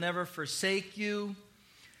Never forsake you.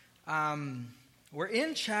 We're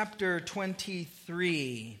in chapter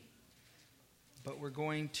 23, but we're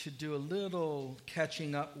going to do a little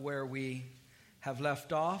catching up where we have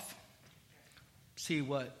left off. See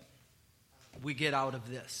what we get out of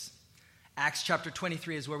this. Acts chapter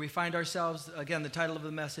 23 is where we find ourselves. Again, the title of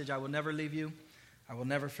the message, I will never leave you. I will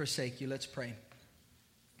never forsake you. Let's pray.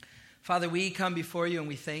 Father, we come before you and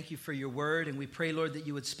we thank you for your word, and we pray, Lord, that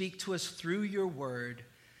you would speak to us through your word.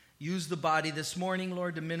 Use the body this morning,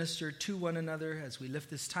 Lord, to minister to one another as we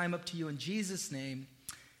lift this time up to you in Jesus' name.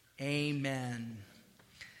 Amen.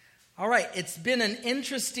 All right, it's been an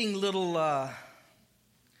interesting little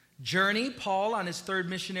journey. Paul on his third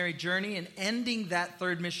missionary journey, and ending that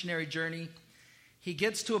third missionary journey, he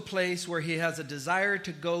gets to a place where he has a desire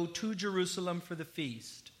to go to Jerusalem for the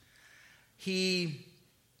feast. He,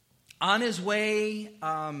 on his way,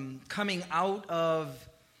 coming out of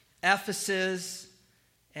Ephesus,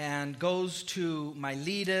 and goes to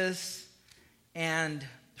Miletus, and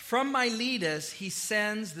from Miletus he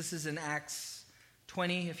sends, this is in Acts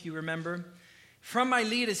 20 if you remember, from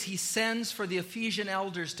Miletus he sends for the Ephesian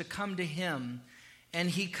elders to come to him, and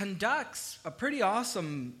he conducts a pretty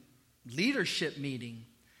awesome leadership meeting,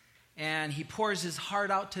 and he pours his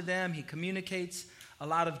heart out to them. He communicates a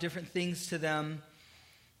lot of different things to them,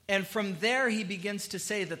 and from there he begins to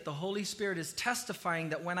say that the Holy Spirit is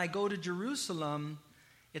testifying that when I go to Jerusalem,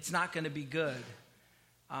 it's not going to be good.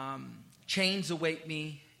 Chains await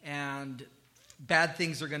me, and bad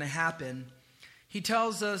things are going to happen. He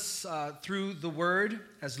tells us through the word,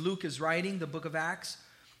 as Luke is writing the book of Acts,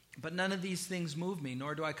 but none of these things move me,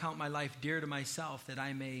 nor do I count my life dear to myself, that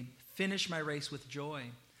I may finish my race with joy.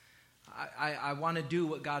 I want to do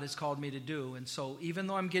what God has called me to do. And so even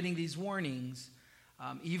though I'm getting these warnings,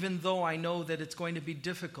 even though I know that it's going to be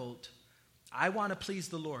difficult, I want to please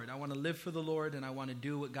the Lord. I want to live for the Lord, and I want to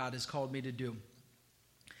do what God has called me to do.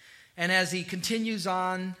 And as he continues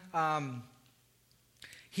on,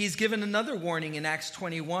 he's given another warning in Acts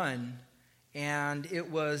 21, and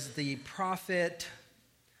it was the prophet,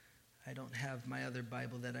 I don't have my other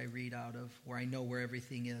Bible that I read out of, where I know where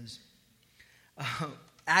everything is.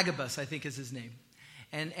 Agabus, I think is his name.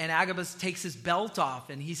 And Agabus takes his belt off,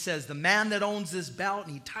 and he says, the man that owns this belt,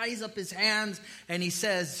 and he ties up his hands, and he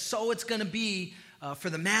says, so it's going to be for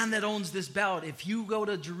the man that owns this belt. If you go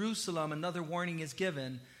to Jerusalem, another warning is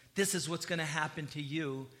given. This is what's going to happen to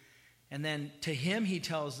you. And then to him, he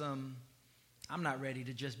tells them, I'm not ready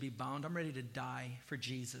to just be bound. I'm ready to die for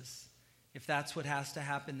Jesus. If that's what has to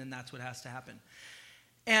happen, then that's what has to happen.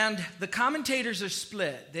 And the commentators are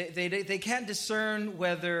split. They can't discern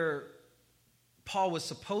whether Paul was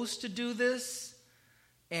supposed to do this,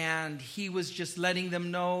 and he was just letting them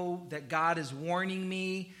know that God is warning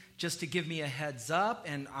me just to give me a heads up,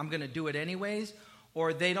 and I'm going to do it anyways.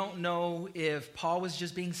 Or they don't know if Paul was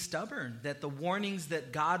just being stubborn, that the warnings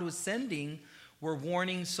that God was sending were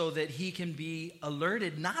warnings so that he can be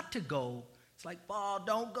alerted not to go. It's like, Paul,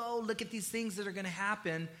 don't go. Look at these things that are going to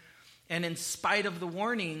happen. And in spite of the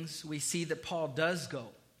warnings, we see that Paul does go.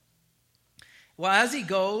 Well, as he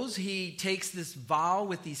goes, he takes this vow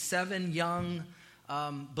with these 7 young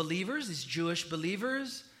believers, these Jewish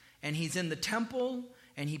believers, and he's in the temple,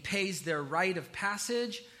 and he pays their rite of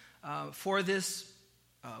passage for this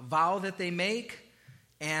vow that they make.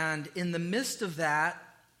 And in the midst of that,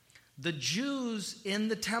 the Jews in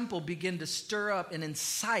the temple begin to stir up and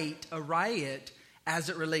incite a riot as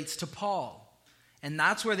it relates to Paul. And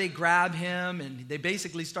that's where they grab him, and they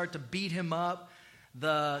basically start to beat him up.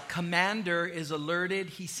 The commander is alerted.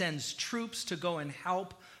 He sends troops to go and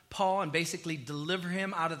help Paul and basically deliver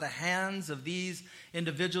him out of the hands of these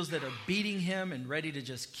individuals that are beating him and ready to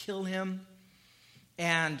just kill him.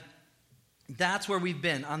 And that's where we've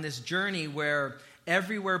been on this journey where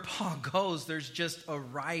everywhere Paul goes, there's just a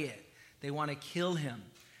riot. They want to kill him.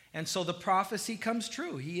 And so the prophecy comes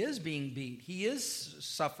true. He is being beat. He is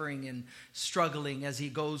suffering and struggling as he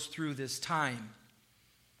goes through this time.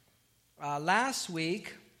 Last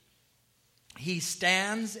week, he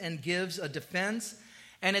stands and gives a defense,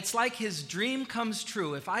 and it's like his dream comes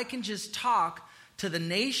true. If I can just talk to the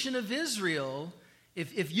nation of Israel,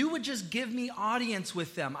 if you would just give me audience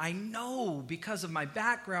with them, I know because of my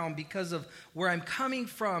background, because of where I'm coming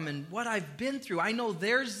from and what I've been through, I know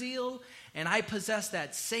their zeal, and I possess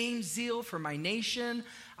that same zeal for my nation.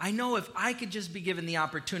 I know if I could just be given the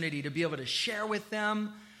opportunity to be able to share with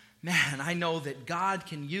them, man, I know that God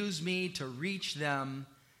can use me to reach them.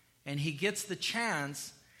 And he gets the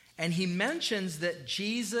chance, and he mentions that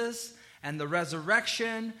Jesus and the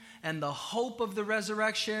resurrection and the hope of the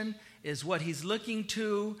resurrection is what he's looking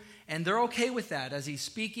to. And they're okay with that as he's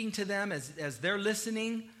speaking to them, as they're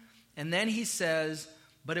listening. And then he says,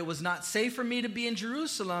 but it was not safe for me to be in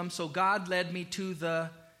Jerusalem, so God led me to the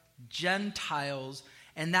Gentiles.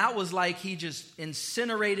 And that was like he just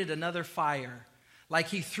incinerated another fire. Like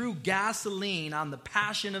he threw gasoline on the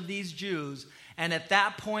passion of these Jews. And at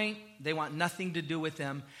that point, they want nothing to do with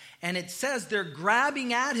him. And it says they're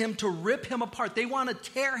grabbing at him to rip him apart. They want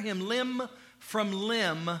to tear him limb from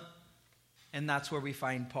limb. And that's where we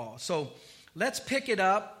find Paul. So let's pick it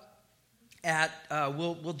up at,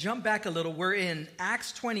 we'll jump back a little. We're in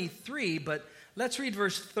Acts 23, but let's read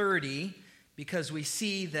verse 30, because we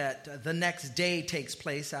see that the next day takes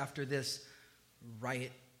place after this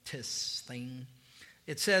riotous thing.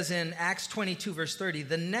 It says in Acts 22, verse 30,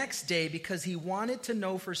 the next day, because he wanted to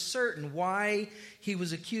know for certain why he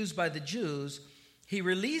was accused by the Jews, he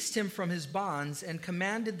released him from his bonds and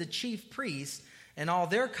commanded the chief priests and all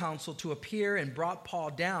their council to appear, and brought Paul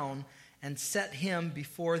down and set him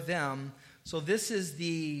before them. So this is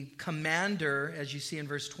the commander, as you see in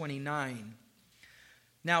verse 29.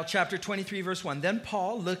 Now, chapter 23, verse 1. Then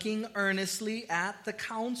Paul, looking earnestly at the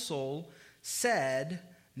council, said,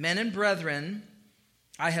 men and brethren,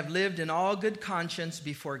 I have lived in all good conscience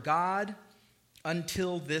before God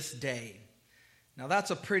until this day. Now,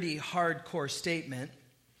 that's a pretty hardcore statement.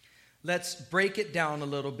 Let's break it down a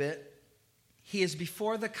little bit. He is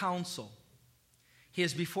before the council. He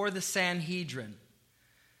is before the Sanhedrin,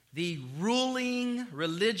 the ruling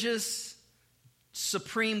religious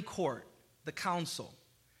supreme court, the council.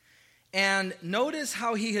 And notice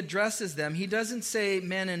how he addresses them. He doesn't say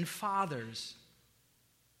men and fathers,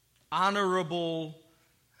 honorable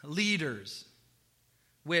leaders,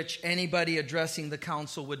 which anybody addressing the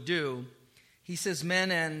council would do. He says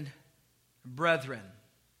men and brethren.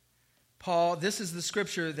 Paul, this is the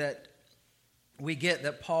scripture that we get,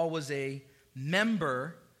 that Paul was a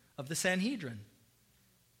member of the Sanhedrin.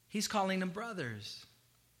 He's calling them brothers.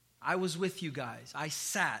 I was with you guys. I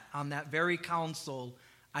sat on that very council.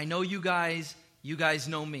 I know you guys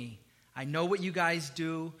know me. I know what you guys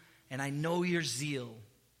do, and I know your zeal.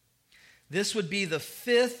 This would be the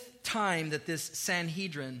 5th time that this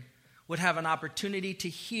Sanhedrin would have an opportunity to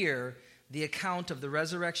hear the account of the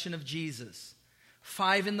resurrection of Jesus.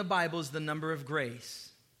 5 in the Bible is the number of grace.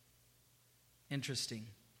 Interesting.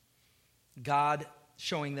 God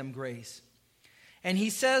showing them grace. And he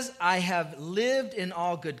says, I have lived in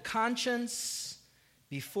all good conscience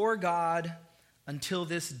before God until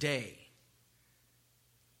this day.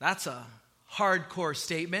 That's a hardcore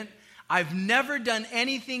statement. I've never done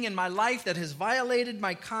anything in my life that has violated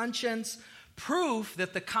my conscience. Proof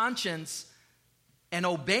that the conscience and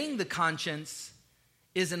obeying the conscience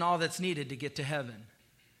isn't all that's needed to get to heaven.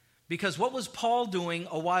 Because what was Paul doing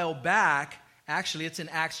a while back? Actually, it's in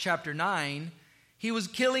Acts chapter 9. He was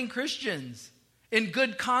killing Christians in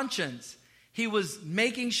good conscience. He was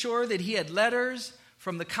making sure that he had letters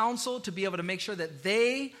from the council to be able to make sure that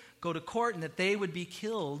they go to court and that they would be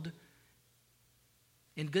killed.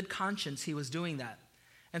 In good conscience, he was doing that.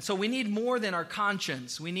 And so we need more than our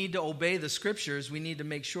conscience. We need to obey the scriptures. We need to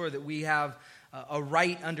make sure that we have a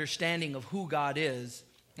right understanding of who God is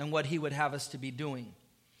and what he would have us to be doing.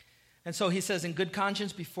 And so he says, in good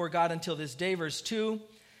conscience before God until this day, verse 2,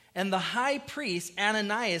 and the high priest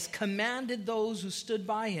Ananias commanded those who stood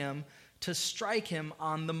by him to strike him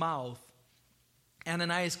on the mouth.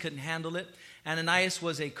 Ananias couldn't handle it. Ananias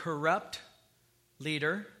was a corrupt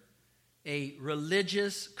leader, a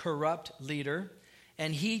religious corrupt leader.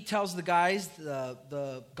 And he tells the guys,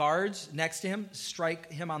 the guards next to him,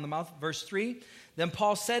 strike him on the mouth. Verse 3, then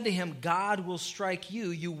Paul said to him, God will strike you,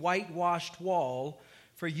 you whitewashed wall,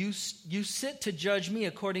 for you sit to judge me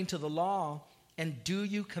according to the law, and do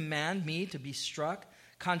you command me to be struck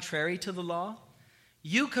contrary to the law?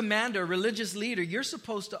 You commander, religious leader, you're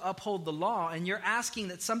supposed to uphold the law, and you're asking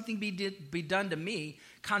that something be done to me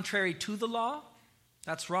contrary to the law?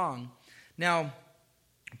 That's wrong. Now,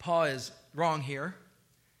 Paul is wrong here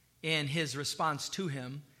in his response to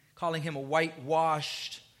him, calling him a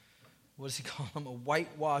whitewashed, what does he call him? A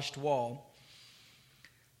whitewashed wall.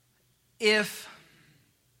 If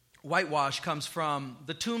whitewash comes from,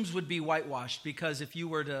 the tombs would be whitewashed, because if you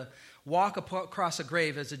were to walk across a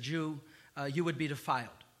grave as a Jew, you would be defiled.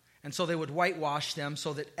 And so they would whitewash them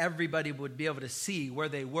so that everybody would be able to see where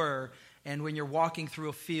they were. And when you're walking through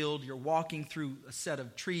a field, you're walking through a set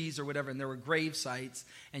of trees or whatever, and there were grave sites,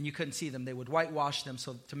 and you couldn't see them. They would whitewash them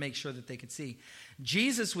so to make sure that they could see.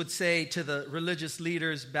 Jesus would say to the religious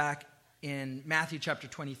leaders back in Matthew chapter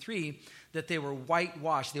 23 that they were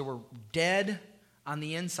whitewashed. They were dead on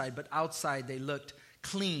the inside, but outside they looked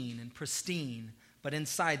clean and pristine. But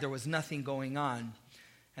inside there was nothing going on.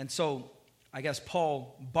 And so I guess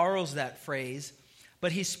Paul borrows that phrase,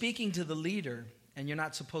 but he's speaking to the leader, and you're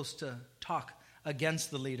not supposed to talk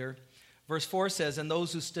against the leader. Verse 4 says, and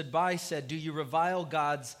those who stood by said, do you revile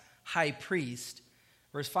God's high priest?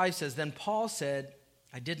 Verse 5 says, then Paul said,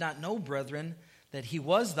 I did not know, brethren, that he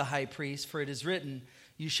was the high priest, for it is written,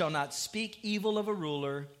 you shall not speak evil of a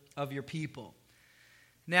ruler of your people.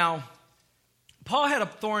 Now, Paul had a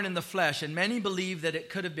thorn in the flesh, and many believe that it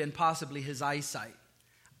could have been possibly his eyesight.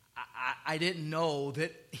 I didn't know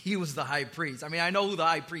that he was the high priest. I mean, I know who the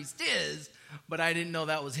high priest is, but I didn't know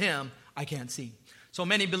that was him. I can't see. So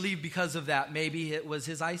many believe because of that, maybe it was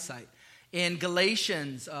his eyesight. In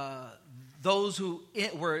Galatians, those who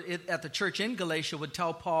were at the church in Galatia would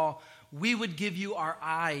tell Paul, we would give you our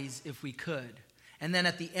eyes if we could. And then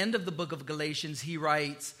at the end of the book of Galatians, he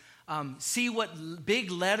writes, see what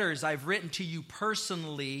big letters I've written to you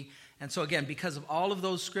personally. And so again, because of all of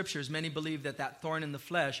those scriptures, many believe that that thorn in the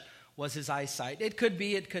flesh was his eyesight. It could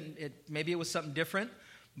be, maybe it was something different,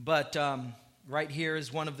 but right here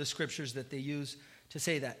is one of the scriptures that they use to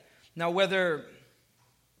say that. Now, whether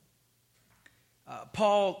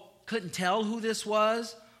Paul couldn't tell who this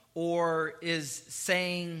was, or he's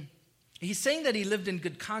saying that he lived in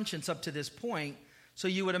good conscience up to this point, so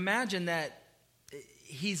you would imagine that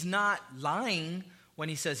he's not lying when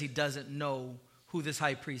he says he doesn't know who this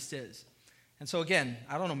high priest is. And so again,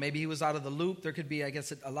 I don't know, maybe he was out of the loop. There could be, I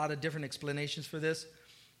guess, a lot of different explanations for this.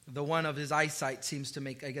 The one of his eyesight seems to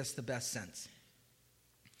make, I guess, the best sense.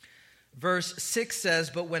 Verse 6 says,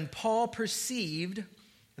 but when Paul perceived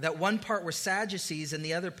that one part were Sadducees and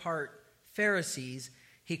the other part Pharisees,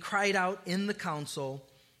 he cried out in the council,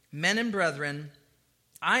 men and brethren,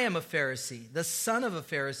 I am a Pharisee, the son of a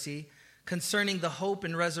Pharisee. Concerning the hope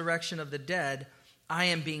and resurrection of the dead, I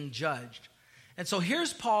am being judged. And so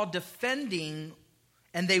here's Paul defending,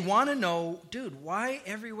 and they want to know, dude, why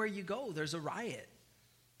everywhere you go, there's a riot?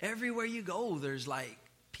 Everywhere you go, there's like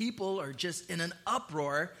people are just in an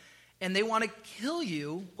uproar, and they want to kill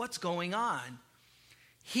you. What's going on?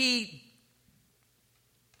 He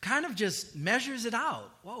kind of just measures it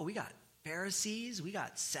out. Whoa, we got Pharisees, we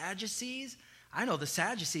got Sadducees. I know the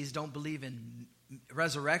Sadducees don't believe in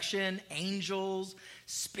resurrection, angels,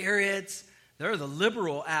 spirits. They're the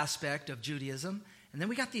liberal aspect of Judaism. And then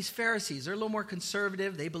we got these Pharisees. They're a little more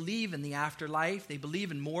conservative. They believe in the afterlife. They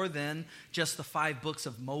believe in more than just the 5 books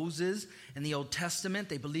of Moses in the Old Testament.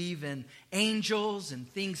 They believe in angels and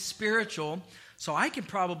things spiritual. So I can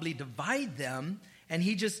probably divide them. And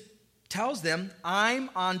he just tells them, I'm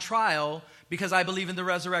on trial because I believe in the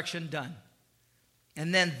resurrection. Done.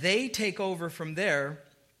 And then they take over from there.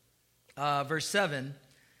 Verse 7,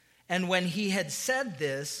 and when he had said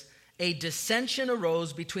this, a dissension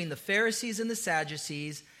arose between the Pharisees and the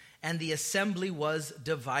Sadducees, and the assembly was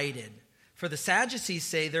divided. For the Sadducees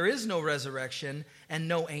say there is no resurrection and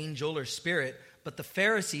no angel or spirit, but the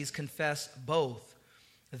Pharisees confess both.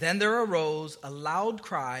 Then there arose a loud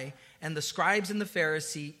cry, and the scribes and the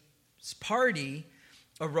Pharisees' party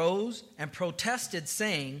arose and protested,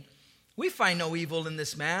 saying, we find no evil in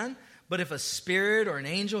this man. But if a spirit or an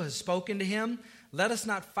angel has spoken to him, let us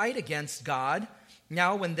not fight against God.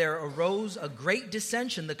 Now when there arose a great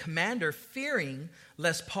dissension, the commander, fearing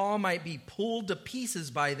lest Paul might be pulled to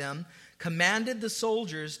pieces by them, commanded the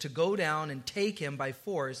soldiers to go down and take him by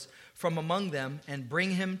force from among them and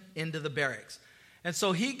bring him into the barracks. And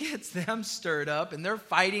so he gets them stirred up, and they're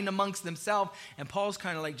fighting amongst themselves, and Paul's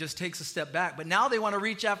kind of like just takes a step back. But now they want to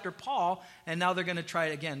reach after Paul, and now they're going to try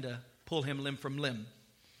again to pull him limb from limb.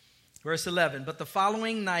 Verse 11, but the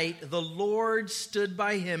following night the Lord stood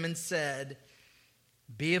by him and said,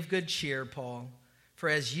 be of good cheer, Paul, for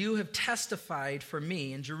as you have testified for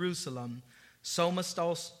me in Jerusalem, so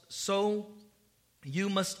you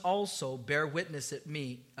must also bear witness at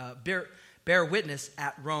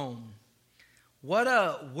Rome. What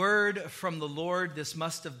a word from the Lord this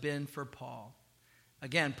must have been for Paul.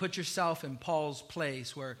 Again, put yourself in Paul's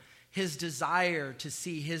place, where his desire to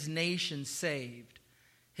see his nation saved,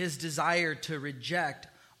 his desire to reject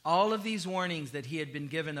all of these warnings that he had been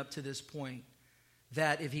given up to this point,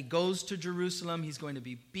 that if he goes to Jerusalem, he's going to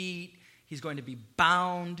be beat, he's going to be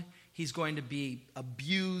bound, he's going to be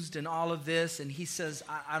abused and all of this. And he says,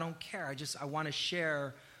 I don't care. I want to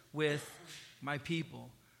share with my people.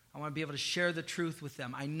 I want to be able to share the truth with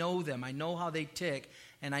them. I know them. I know how they tick.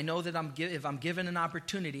 And I know that if I'm given an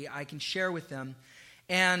opportunity, I can share with them.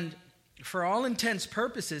 And for all intents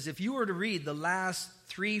purposes, if you were to read the last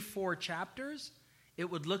 3-4 chapters, it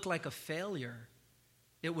would look like a failure.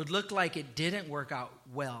 It would look like it didn't work out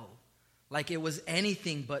well, like it was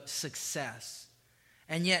anything but success.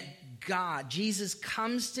 And yet Jesus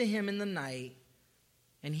comes to him in the night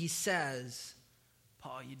And he says,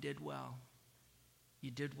 Paul, you did well.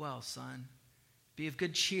 You did well, son. Be of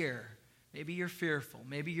good cheer. Maybe you're fearful.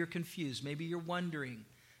 Maybe you're confused. Maybe you're wondering.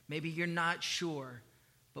 Maybe you're not sure.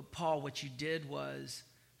 But Paul, what you did was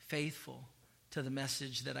faithful to the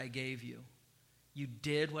message that I gave you. You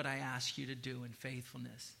did what I asked you to do in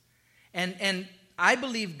faithfulness. And I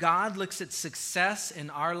believe God looks at success in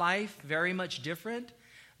our life very much different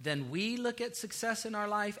than we look at success in our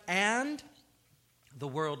life, and the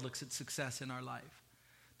world looks at success in our life.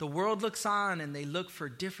 The world looks on and they look for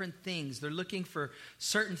different things. They're looking for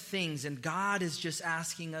certain things, and God is just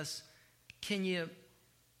asking us, can you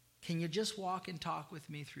just walk and talk with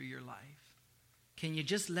me through your life? Can you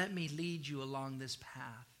just let me lead you along this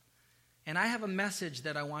path? And I have a message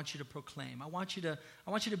that I want you to proclaim. I want you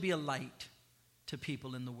to be a light to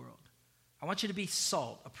people in the world. I want you to be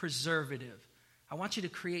salt, a preservative. I want you to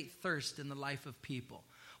create thirst in the life of people.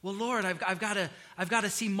 Well, Lord, I've got to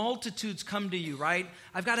see multitudes come to you, right?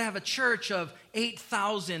 I've got to have a church of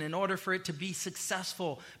 8,000 in order for it to be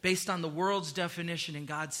successful based on the world's definition. And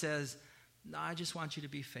God says, no, I just want you to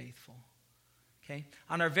be faithful. Okay?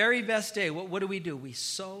 On our very best day, what do? We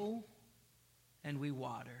sow and we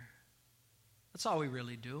water. That's all we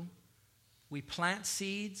really do. We plant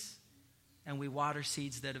seeds and we water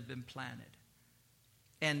seeds that have been planted.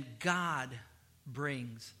 And God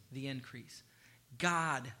brings the increase.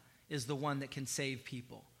 God is the one that can save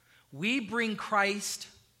people. We bring Christ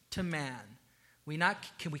to man. We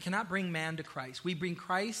cannot bring man to Christ. We bring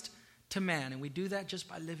Christ to man, and we do that just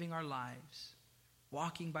by living our lives,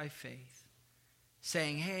 walking by faith,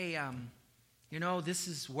 saying, hey, this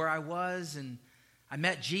is where I was, and I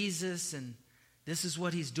met Jesus, and this is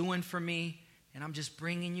what he's doing for me, and I'm just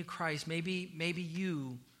bringing you Christ. Maybe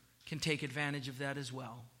you can take advantage of that as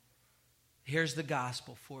well. Here's the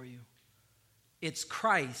gospel for you. It's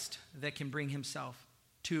Christ that can bring himself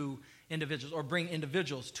to individuals, or bring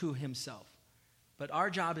individuals to himself. But our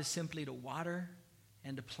job is simply to water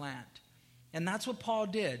and to plant. And that's what Paul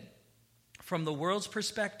did. From the world's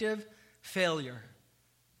perspective, failure.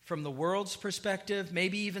 From the world's perspective,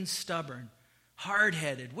 maybe even stubborn,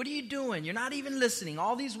 hard-headed. What are you doing? You're not even listening.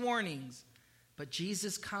 All these warnings. But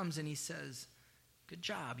Jesus comes and he says, good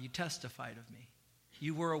job. You testified of me.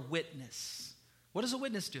 You were a witness. What does a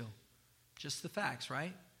witness do? Just the facts,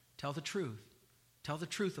 right? Tell the truth. Tell the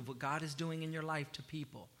truth of what God is doing in your life to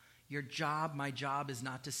people. Your job, my job, is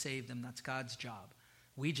not to save them. That's God's job.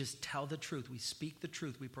 We just tell the truth. We speak the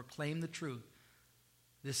truth. We proclaim the truth.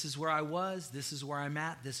 This is where I was. This is where I'm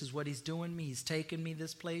at. This is what he's doing me. He's taken me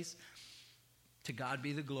this place. To God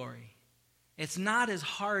be the glory. It's not as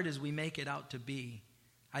hard as we make it out to be.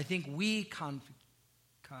 I think we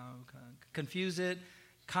confuse it.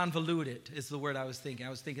 Convolute it is the word I was thinking. I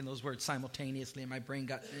was thinking those words simultaneously, and my brain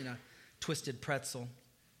got in a twisted pretzel.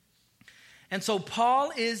 And so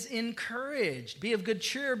Paul is encouraged. Be of good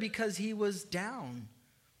cheer because he was down.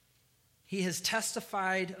 He has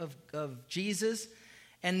testified of Jesus.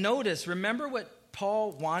 And notice, remember what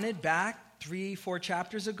Paul wanted back 3-4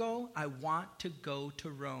 chapters ago? I want to go to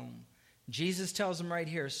Rome. Jesus tells him right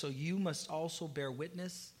here, so you must also bear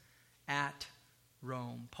witness at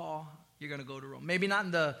Rome. Paul, you're going to go to Rome. Maybe not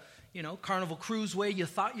in the, Carnival Cruise way you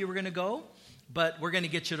thought you were going to go, but we're going to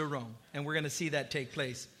get you to Rome. And we're going to see that take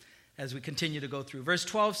place as we continue to go through. Verse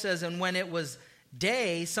 12 says, and when it was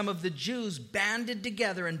day, some of the Jews banded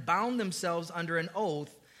together and bound themselves under an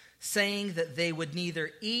oath, saying that they would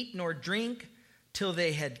neither eat nor drink till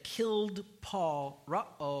they had killed Paul.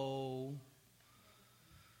 Wow,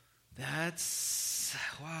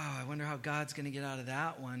 I wonder how God's going to get out of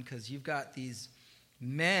that one, because you've got these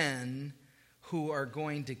men who are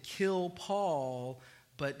going to kill Paul,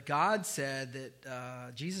 but God said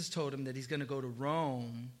that Jesus told him that he's going to go to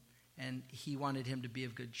Rome, and he wanted him to be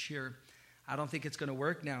of good cheer. I don't think it's going to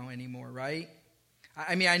work now anymore, right?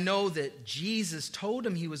 I mean, I know that Jesus told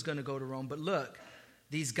him he was going to go to Rome, but look,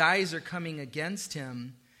 these guys are coming against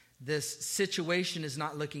him. This situation is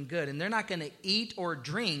not looking good, and they're not going to eat or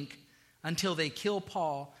drink until they kill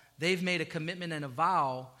Paul. They've made a commitment and a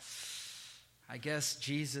vow. I guess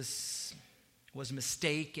Jesus was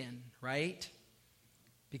mistaken, right?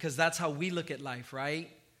 Because that's how we look at life, right?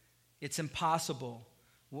 It's impossible.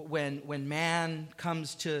 When man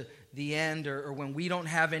comes to the end, or when we don't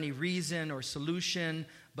have any reason or solution,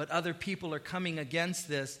 but other people are coming against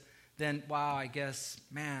this, then, wow, I guess,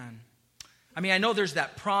 man. I mean, I know there's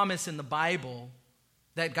that promise in the Bible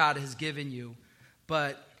that God has given you,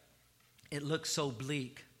 but it looks so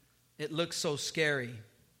bleak. It looks so scary.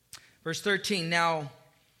 Verse 13, now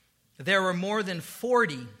there were more than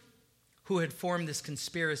 40 who had formed this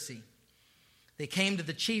conspiracy. They came to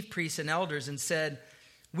the chief priests and elders and said,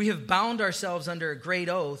 We have bound ourselves under a great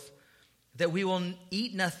oath that we will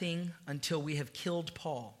eat nothing until we have killed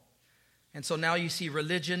Paul. And so now you see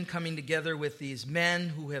religion coming together with these men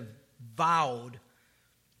who have vowed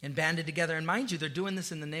and banded together. And mind you, they're doing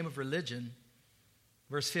this in the name of religion.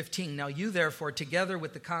 Verse 15, now you therefore, together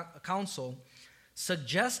with the council,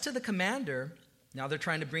 suggest to the commander, now they're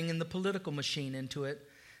trying to bring in the political machine into it,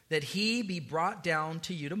 that he be brought down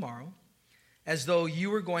to you tomorrow, as though you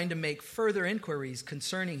were going to make further inquiries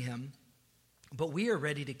concerning him, but we are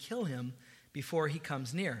ready to kill him before he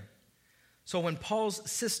comes near. So when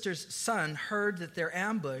Paul's sister's son heard of their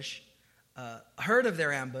ambush,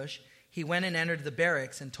 he went and entered the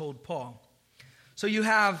barracks and told Paul. So you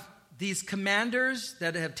have these commanders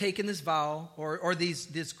that have taken this vow, or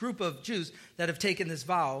this group of Jews that have taken this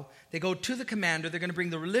vow. They go to the commander. They're going to bring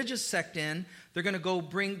the religious sect in. They're going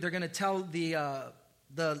to tell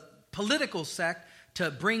the political sect to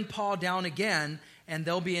bring Paul down again, and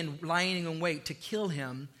they'll be lying in wait to kill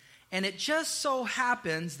him. And it just so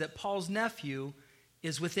happens that Paul's nephew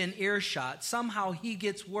is within earshot. Somehow he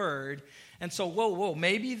gets word. And so, whoa,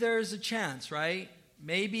 maybe there's a chance, right?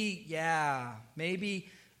 Maybe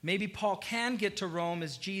Paul can get to Rome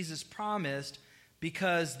as Jesus promised,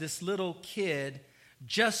 because this little kid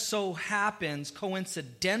just so happens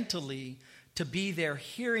coincidentally to be there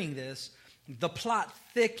hearing this. The plot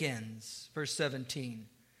thickens, verse 17.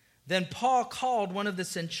 Then Paul called one of the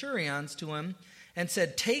centurions to him and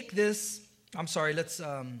said, take this.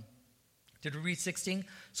 Did we read 16?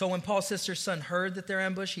 So when Paul's sister's son heard that their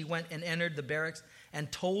ambush, he went and entered the barracks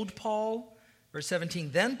and told Paul. Verse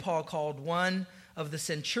 17, then Paul called one of the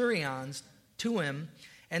centurions to him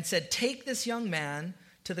and said, take this young man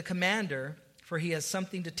to the commander, for he has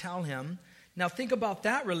something to tell him. Now think about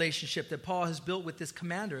that relationship that Paul has built with this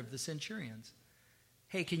commander of the centurions.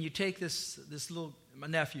 Hey, can you take my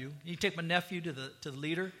nephew? Can you take my nephew to the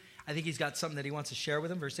leader? I think he's got something that he wants to share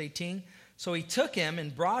with him. Verse 18. So he took him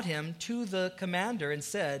and brought him to the commander and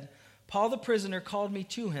said, Paul the prisoner called me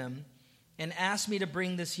to him and asked me to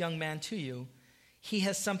bring this young man to you. He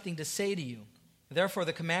has something to say to you. Therefore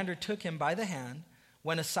the commander took him by the hand,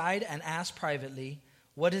 went aside and asked privately,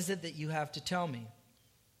 what is it that you have to tell me?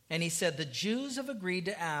 And he said, the Jews have agreed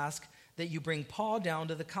to ask that you bring Paul down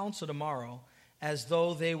to the council tomorrow, as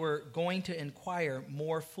though they were going to inquire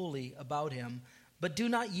more fully about him. But do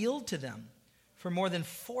not yield to them, for more than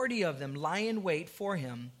 40 of them lie in wait for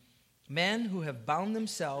him, men who have bound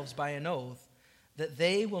themselves by an oath that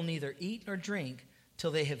they will neither eat nor drink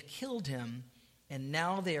till they have killed him, and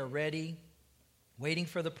now they are ready, waiting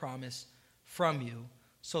for the promise from you.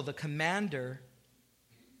 So the commander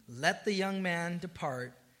let the young man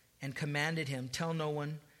depart and commanded him, tell no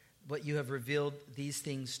one, but you have revealed these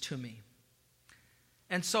things to me.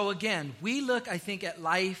 And so again, we look, I think, at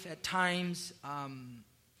life at times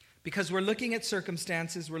because we're looking at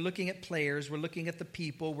circumstances, we're looking at players, we're looking at the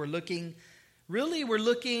people, we're looking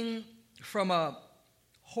from a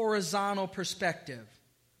horizontal perspective.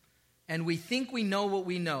 And we think we know what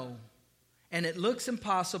we know. And it looks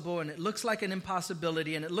impossible, and it looks like an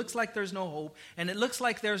impossibility, and it looks like there's no hope, and it looks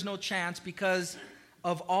like there's no chance because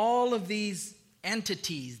of all of these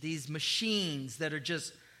entities, these machines that are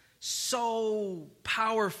just so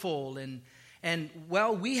powerful, and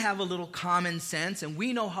well, we have a little common sense, and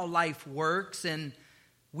we know how life works, and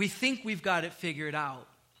we think we've got it figured out.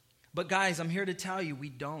 But guys, I'm here to tell you, we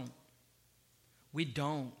don't. We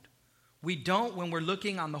don't when we're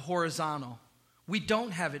looking on the horizontal. We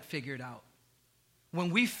don't have it figured out. When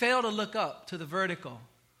we fail to look up to the vertical,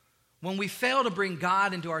 when we fail to bring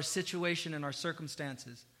God into our situation and our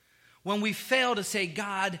circumstances, when we fail to say,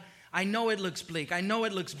 God, I know it looks bleak, I know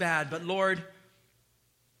it looks bad, but Lord,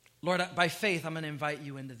 by faith, I'm going to invite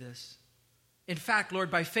you into this. In fact, Lord,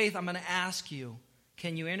 by faith, I'm going to ask you,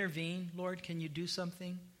 can you intervene, Lord? Can you do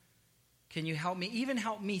something? Can you help me? Even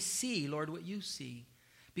help me see, Lord, what you see.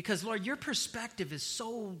 Because, Lord, your perspective is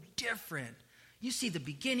so different. You see the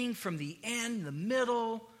beginning from the end, the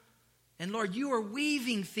middle. And, Lord, you are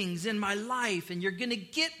weaving things in my life, and you're going to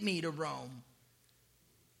get me to Rome.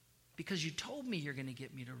 Because you told me you're going to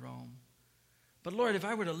get me to Rome. But, Lord, if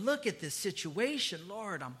I were to look at this situation,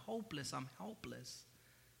 Lord, I'm hopeless, I'm helpless.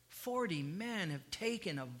 40 men have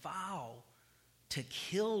taken a vow to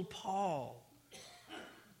kill Paul.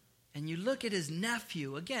 And you look at his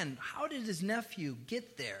nephew. Again, how did his nephew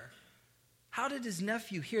get there? How did his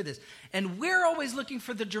nephew hear this? And we're always looking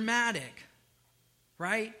for the dramatic,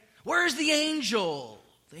 right? Where's the angel?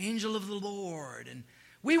 The angel of the Lord. And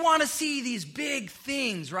we want to see these big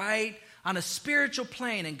things, right? On a spiritual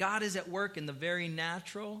plane. And God is at work in the very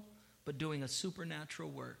natural, but doing a supernatural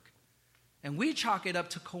work. And we chalk it up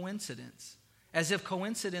to coincidence. as if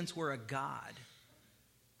coincidence were a god.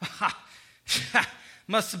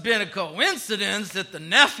 Must have been a coincidence that the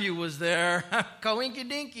nephew was there.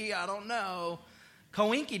 Coinky-dinky, I don't know.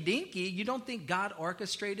 Coinky-dinky, you don't think God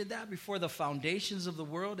orchestrated that before the foundations of the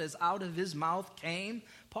world as out of his mouth came?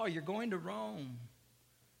 Paul, you're going to Rome.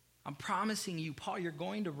 I'm promising you, Paul, you're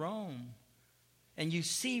going to Rome. And you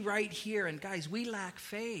see right here, and guys, we lack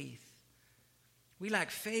faith. We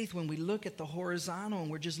lack faith when we look at the horizontal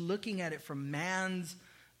and we're just looking at it from man's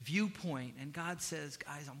viewpoint. And God says,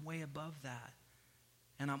 guys, I'm way above that.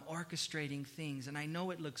 And I'm orchestrating things. And I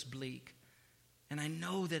know it looks bleak. And I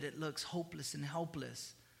know that it looks hopeless and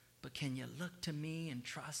helpless. But can you look to me and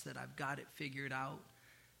trust that I've got it figured out?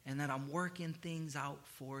 And that I'm working things out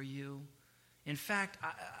for you? In fact,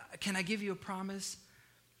 can I give you a promise?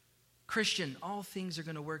 Christian, all things are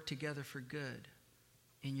going to work together for good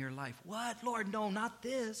in your life. What? Lord, no, not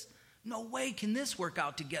this. No way can this work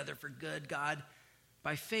out together for good, God.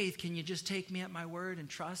 By faith, can you just take me at my word and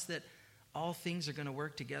trust that all things are going to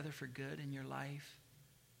work together for good in your life?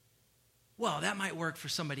 Well, that might work for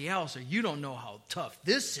somebody else, or you don't know how tough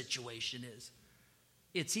this situation is.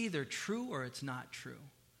 It's either true or it's not true.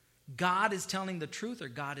 God is telling the truth or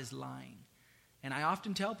God is lying. And I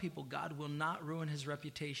often tell people God will not ruin his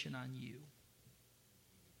reputation on you.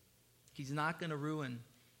 He's not going to ruin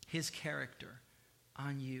his character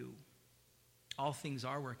on you. All things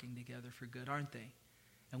are working together for good, aren't they?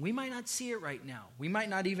 And we might not see it right now. We might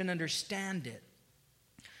not even understand it.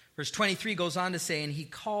 Verse 23 goes on to say, and he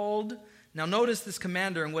called. Now notice this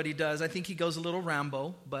commander and what he does. I think he goes a little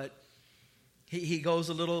Rambo, but he goes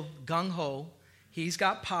a little gung-ho. He's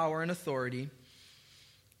got power and authority.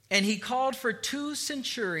 And he called for 2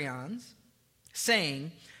 centurions,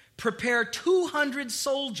 saying, prepare 200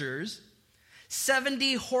 soldiers,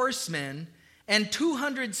 70 horsemen, and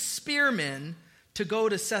 200 spearmen to go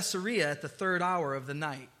to Caesarea at the 3rd hour of the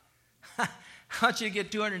night. I want you to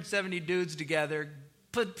get 270 dudes together,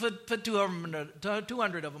 put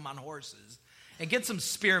 200 of them on horses, and get some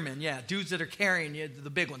spearmen, dudes that are carrying you, the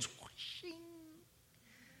big ones.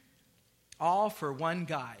 All for one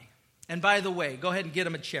guy. And by the way, go ahead and get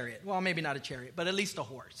him a chariot. Well, maybe not a chariot, but at least a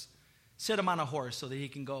horse. Sit him on a horse so that he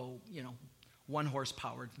can go,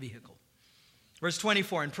 1-horse-powered vehicle. Verse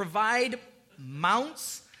 24, and provide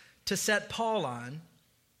mounts to set Paul on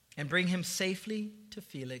and bring him safely to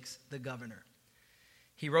Felix the governor.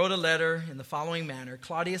 He wrote a letter in the following manner,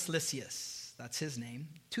 Claudius Lysias, that's his name,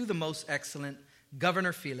 to the most excellent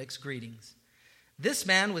Governor Felix, greetings. This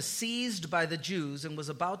man was seized by the Jews and was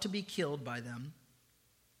about to be killed by them.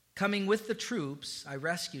 Coming with the troops, I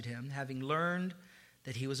rescued him, having learned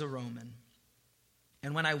that he was a Roman.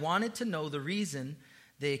 And when I wanted to know the reason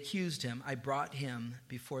they accused him, I brought him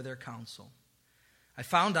before their council. I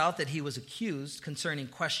found out that he was accused concerning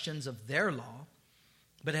questions of their law,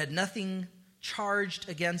 but had nothing charged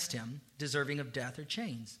against him deserving of death or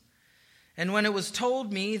chains. And when it was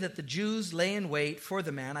told me that the Jews lay in wait for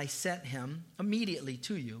the man, I sent him immediately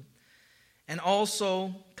to you, and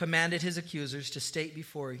also commanded his accusers to state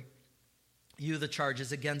before you the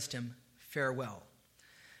charges against him. Farewell.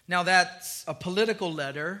 Now that's a political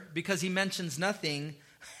letter because he mentions nothing.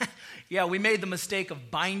 We made the mistake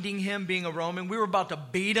of binding him being a Roman. We were about to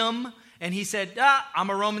beat him, and he said, I'm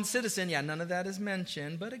a Roman citizen. None of that is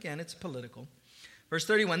mentioned, but again, it's political. Verse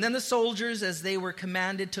 31, then the soldiers, as they were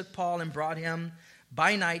commanded, took Paul and brought him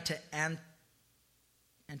by night to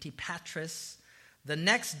Antipatris. The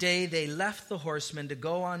next day they left the horsemen to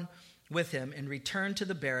go on with him and returned to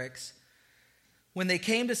the barracks. When they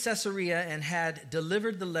came to Caesarea and had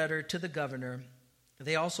delivered the letter to the governor,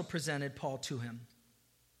 they also presented Paul to him.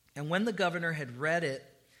 And when the governor had read it,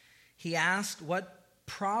 he asked what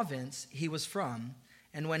province he was from.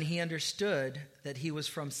 And when he understood that he was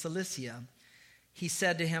from Cilicia, he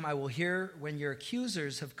said to him, I will hear when your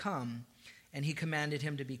accusers have come. And he commanded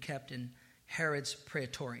him to be kept in Herod's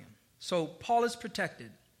praetorium. So Paul is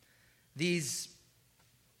protected. These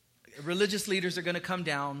religious leaders are going to come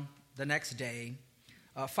down the next day,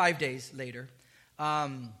 5 days later,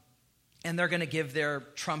 and they're going to give their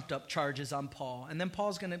trumped-up charges on Paul. And then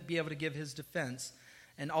Paul's going to be able to give his defense,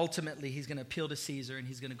 and ultimately he's going to appeal to Caesar, and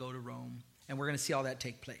he's going to go to Rome. And we're going to see all that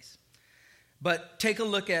take place. But take a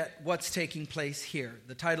look at what's taking place here.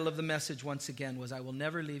 The title of the message, once again, was, I will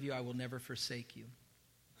never leave you, I will never forsake you.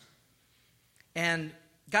 And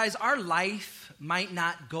guys, our life might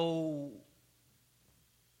not go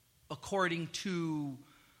according to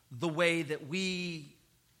the way that we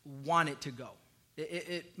want it to go.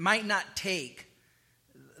 It might not take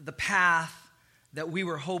the path that we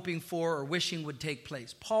were hoping for or wishing would take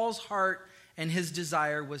place. Paul's heart and his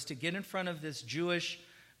desire was to get in front of this Jewish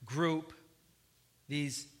group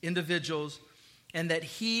these individuals, and that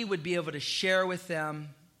he would be able to share with them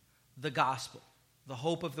the gospel, the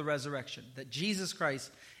hope of the resurrection, that Jesus Christ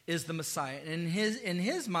is the Messiah. And in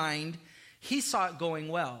his mind, he saw it going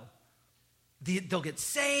well. They'll get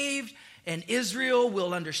saved, and Israel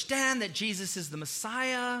will understand that Jesus is the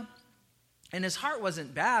Messiah. And his heart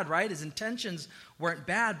wasn't bad, right? His intentions weren't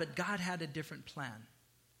bad, but God had a different plan.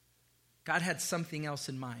 God had something else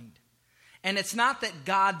in mind. And it's not that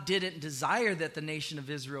God didn't desire that the nation of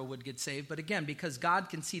Israel would get saved, but again, because God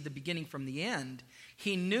can see the beginning from the end,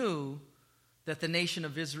 he knew that the nation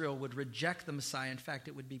of Israel would reject the Messiah. In fact,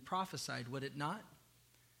 it would be prophesied, would it not?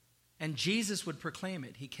 And Jesus would proclaim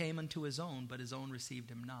it. He came unto his own, but his own received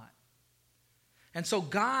him not. And so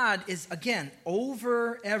God is, again,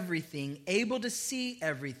 over everything, able to see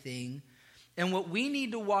everything. And what we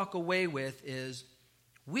need to walk away with is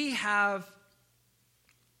we have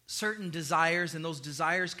certain desires, and those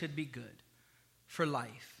desires could be good for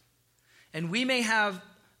life. And we may have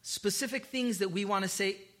specific things that we want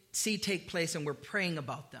to see take place, and we're praying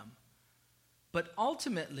about them. But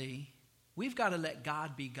ultimately, we've got to let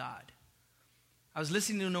God be God. I was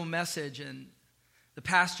listening to a message, and the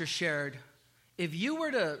pastor shared, if you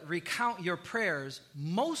were to recount your prayers,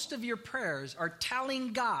 most of your prayers are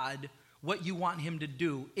telling God what you want him to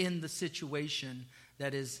do in the situation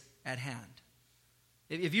that is at hand.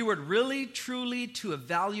 If you were really, truly to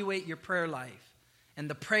evaluate your prayer life and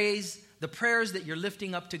the prayers that you're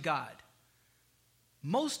lifting up to God,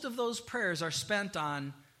 most of those prayers are spent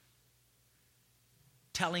on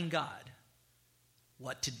telling God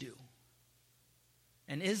what to do.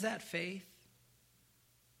 And is that faith?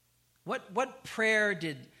 What prayer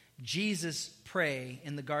did Jesus pray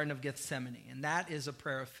in the Garden of Gethsemane? And that is a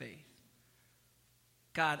prayer of faith.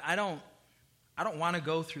 God, I don't want to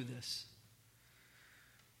go through this.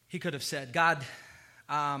 He could have said, God,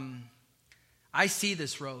 I see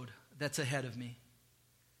this road that's ahead of me,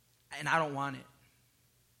 and I don't want it.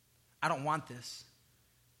 I don't want this.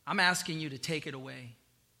 I'm asking you to take it away.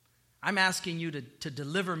 I'm asking you to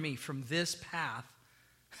deliver me from this path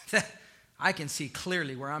that I can see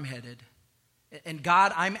clearly where I'm headed. And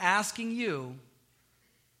God, I'm asking you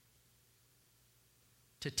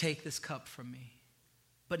to take this cup from me.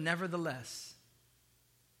 But nevertheless,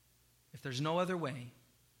 if there's no other way,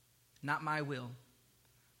 not my will,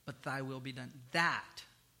 but thy will be done. That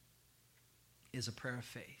is a prayer of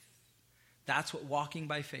faith. That's what walking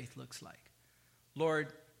by faith looks like.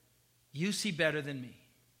 Lord, you see better than me.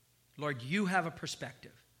 Lord, you have a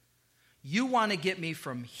perspective. You want to get me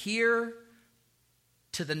from here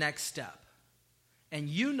to the next step. And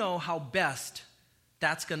you know how best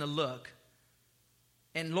that's going to look.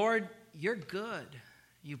 And Lord, you're good.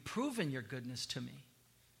 You've proven your goodness to me.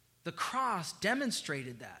 The cross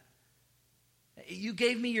demonstrated that. You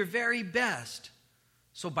gave me your very best.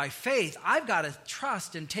 So by faith, I've got to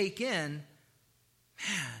trust and take in,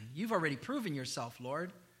 man, you've already proven yourself,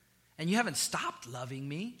 Lord. And you haven't stopped loving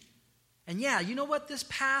me. And yeah, you know what? This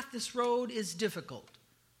path, this road is difficult.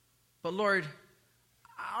 But Lord,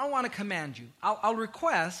 I don't want to command you. I'll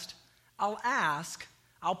request, I'll ask,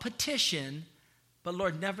 I'll petition. But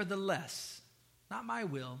Lord, nevertheless, not my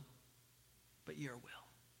will, but your will.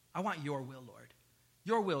 I want your will, Lord.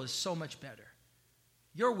 Your will is so much better.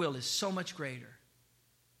 Your will is so much greater.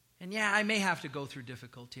 And yeah, I may have to go through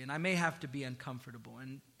difficulty, and I may have to be uncomfortable,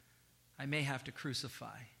 and I may have to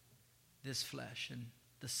crucify this flesh and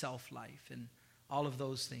the self-life and all of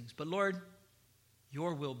those things. But Lord,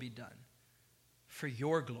 your will be done for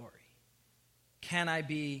your glory. Can I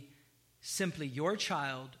be simply your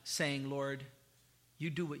child saying, Lord, you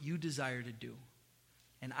do what you desire to do,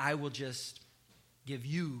 and I will just give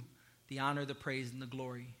you the honor, the praise, and the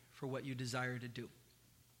glory for what you desire to do.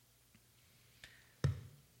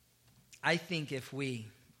 I think if we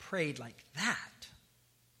prayed like that,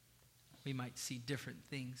 we might see different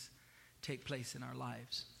things take place in our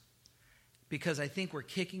lives. Because I think we're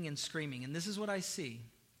kicking and screaming, and this is what I see,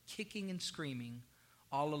 kicking and screaming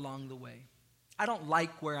all along the way. I don't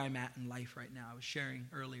like where I'm at in life right now. I was sharing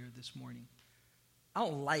earlier this morning. I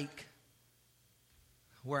don't like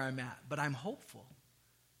where I'm at, but I'm hopeful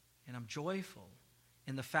and I'm joyful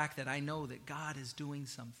in the fact that I know that God is doing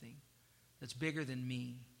something that's bigger than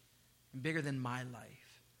me and bigger than my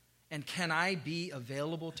life. And can I be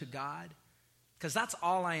available to God? Because that's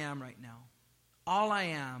all I am right now. All I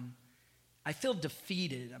am. I feel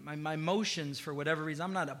defeated. My emotions, for whatever reason,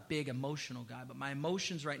 I'm not a big emotional guy, but my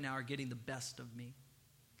emotions right now are getting the best of me.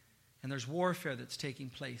 And there's warfare that's taking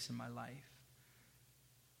place in my life.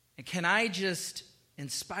 And can I just, in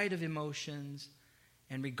spite of emotions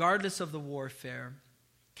and regardless of the warfare,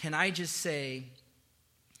 can I just say,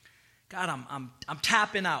 God, I'm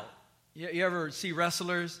tapping out. You ever see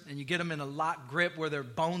wrestlers and you get them in a lock grip where their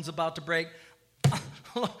bone's about to break?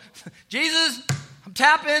 Jesus, I'm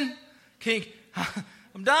tapping. King,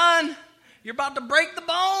 I'm done. You're about to break the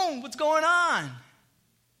bone. What's going on?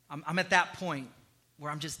 I'm at that point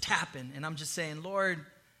where I'm just tapping and I'm just saying, Lord,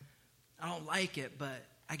 I don't like it, but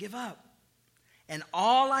I give up. And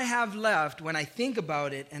all I have left when I think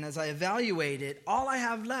about it and as I evaluate it, all I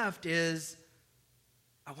have left is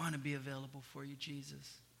I want to be available for you,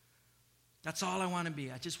 Jesus. That's all I want to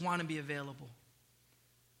be. I just want to be available.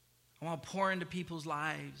 I want to pour into people's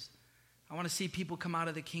lives. I want to see people come out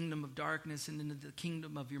of the kingdom of darkness and into the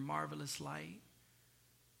kingdom of your marvelous light.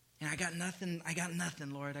 And I got nothing,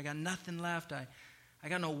 Lord. I got nothing left. I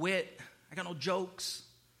got no wit. I got no jokes.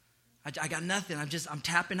 I got nothing. I'm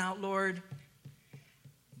tapping out, Lord.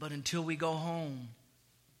 But until we go home,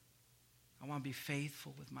 I want to be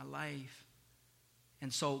faithful with my life.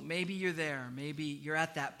 And so maybe you're there. Maybe you're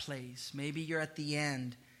at that place. Maybe you're at the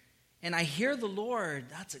end. And I hear the Lord,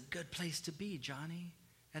 that's a good place to be, Johnny,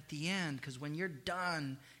 at the end. Because when you're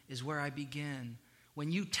done is where I begin.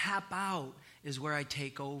 When you tap out is where I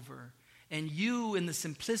take over. And you, in the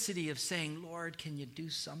simplicity of saying, Lord, can you do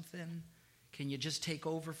something? Can you just take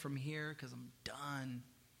over from here? Because I'm done.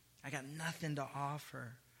 I got nothing to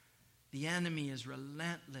offer. The enemy is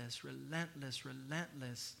relentless, relentless,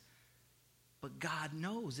 relentless. But God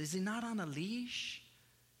knows. Is he not on a leash?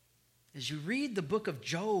 As you read the book of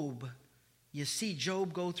Job, you see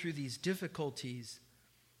Job go through these difficulties.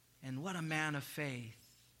 And what a man of faith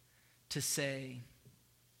to say,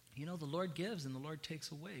 you know, the Lord gives and the Lord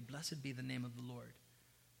takes away. Blessed be the name of the Lord.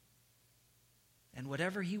 And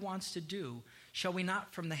whatever he wants to do, shall we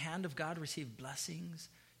not from the hand of God receive blessings?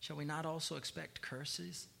 Shall we not also expect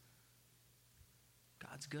curses?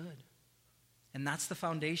 God's good. And that's the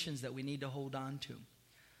foundations that we need to hold on to.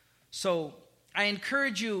 So I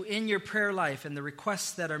encourage you in your prayer life and the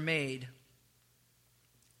requests that are made,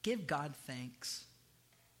 give God thanks.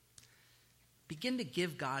 Begin to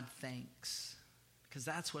give God thanks, because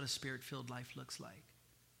that's what a spirit-filled life looks like.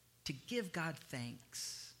 To give God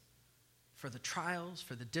thanks for the trials,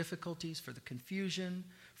 for the difficulties, for the confusion,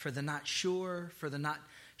 for the not sure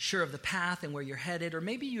of the path and where you're headed, or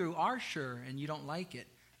maybe you are sure and you don't like it.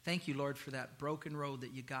 Thank you, Lord, for that broken road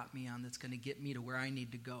that you got me on that's going to get me to where I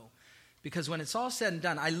need to go. Because when it's all said and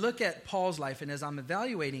done, I look at Paul's life, and as I'm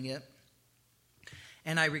evaluating it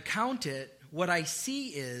and I recount it, what I see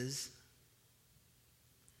is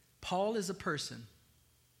Paul is a person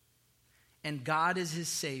and God is his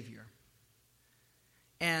Savior.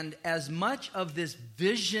 And as much of this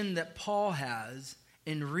vision that Paul has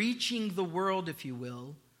in reaching the world, if you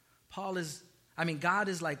will, God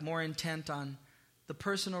is like more intent on the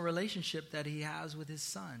personal relationship that he has with his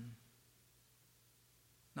son.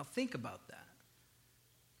 Now think about that.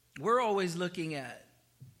 We're always looking at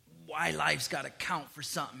why life's got to count for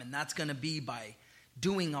something, and that's going to be by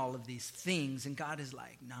doing all of these things. And God is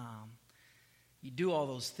like, nah, you do all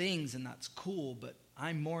those things and that's cool, but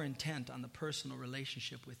I'm more intent on the personal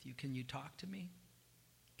relationship with you. Can you talk to me?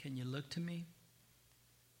 Can you look to me?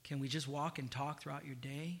 Can we just walk and talk throughout your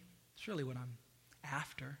day? It's really what I'm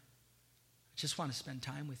after. I just want to spend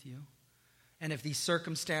time with you. And if these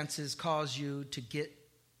circumstances cause you to get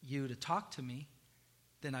you to talk to me,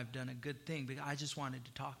 then I've done a good thing, because I just wanted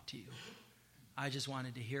to talk to you. I just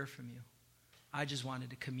wanted to hear from you. I just wanted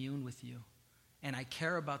to commune with you. And I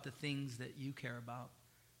care about the things that you care about.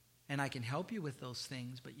 And I can help you with those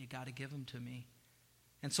things, but you got to give them to me.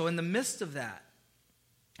 And so in the midst of that,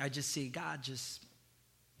 I just see God just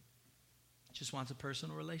wants a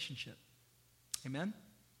personal relationship. Amen?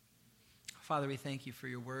 Father, we thank you for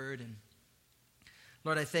your word. And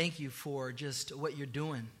Lord, I thank you for just what you're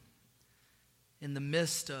doing in the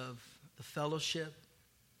midst of the fellowship.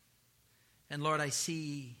 And Lord, I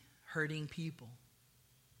see hurting people.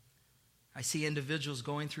 I see individuals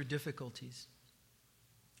going through difficulties.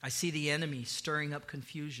 I see the enemy stirring up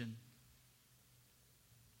confusion.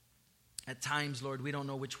 At times, Lord, we don't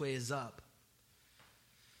know which way is up.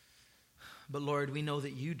 But Lord, we know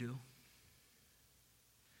that you do.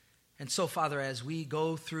 And so, Father, as we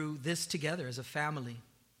go through this together as a family,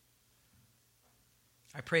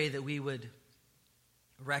 I pray that we would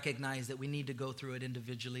recognize that we need to go through it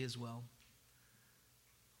individually as well.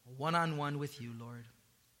 One-on-one with you, Lord.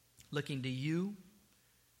 Looking to you,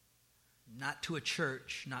 not to a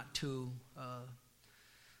church, not to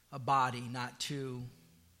a body, not to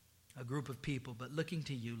a group of people, but looking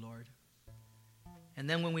to you, Lord. And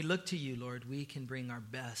then when we look to you, Lord, we can bring our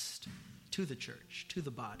best to the church, to the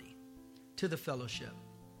body, to the fellowship,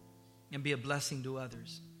 and be a blessing to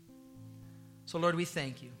others. So, Lord, we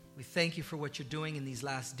thank you. We thank you for what you're doing in these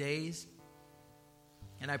last days.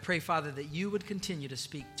 And I pray, Father, that you would continue to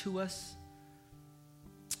speak to us.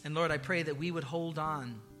 And Lord, I pray that we would hold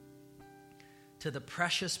on to the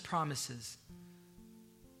precious promises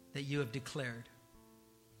that you have declared.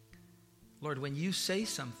 Lord, when you say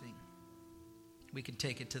something, we can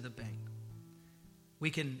take it to the bank. We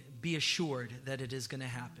can be assured that it is going to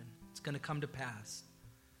happen. It's going to come to pass.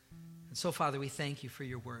 And so, Father, we thank you for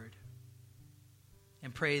your word.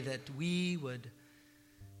 And pray that we would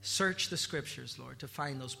search the scriptures, Lord, to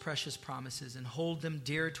find those precious promises and hold them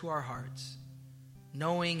dear to our hearts,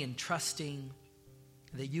 knowing and trusting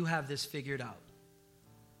that you have this figured out.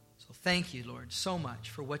 So thank you, Lord, so much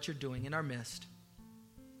for what you're doing in our midst.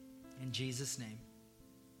 In Jesus' name,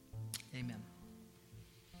 amen.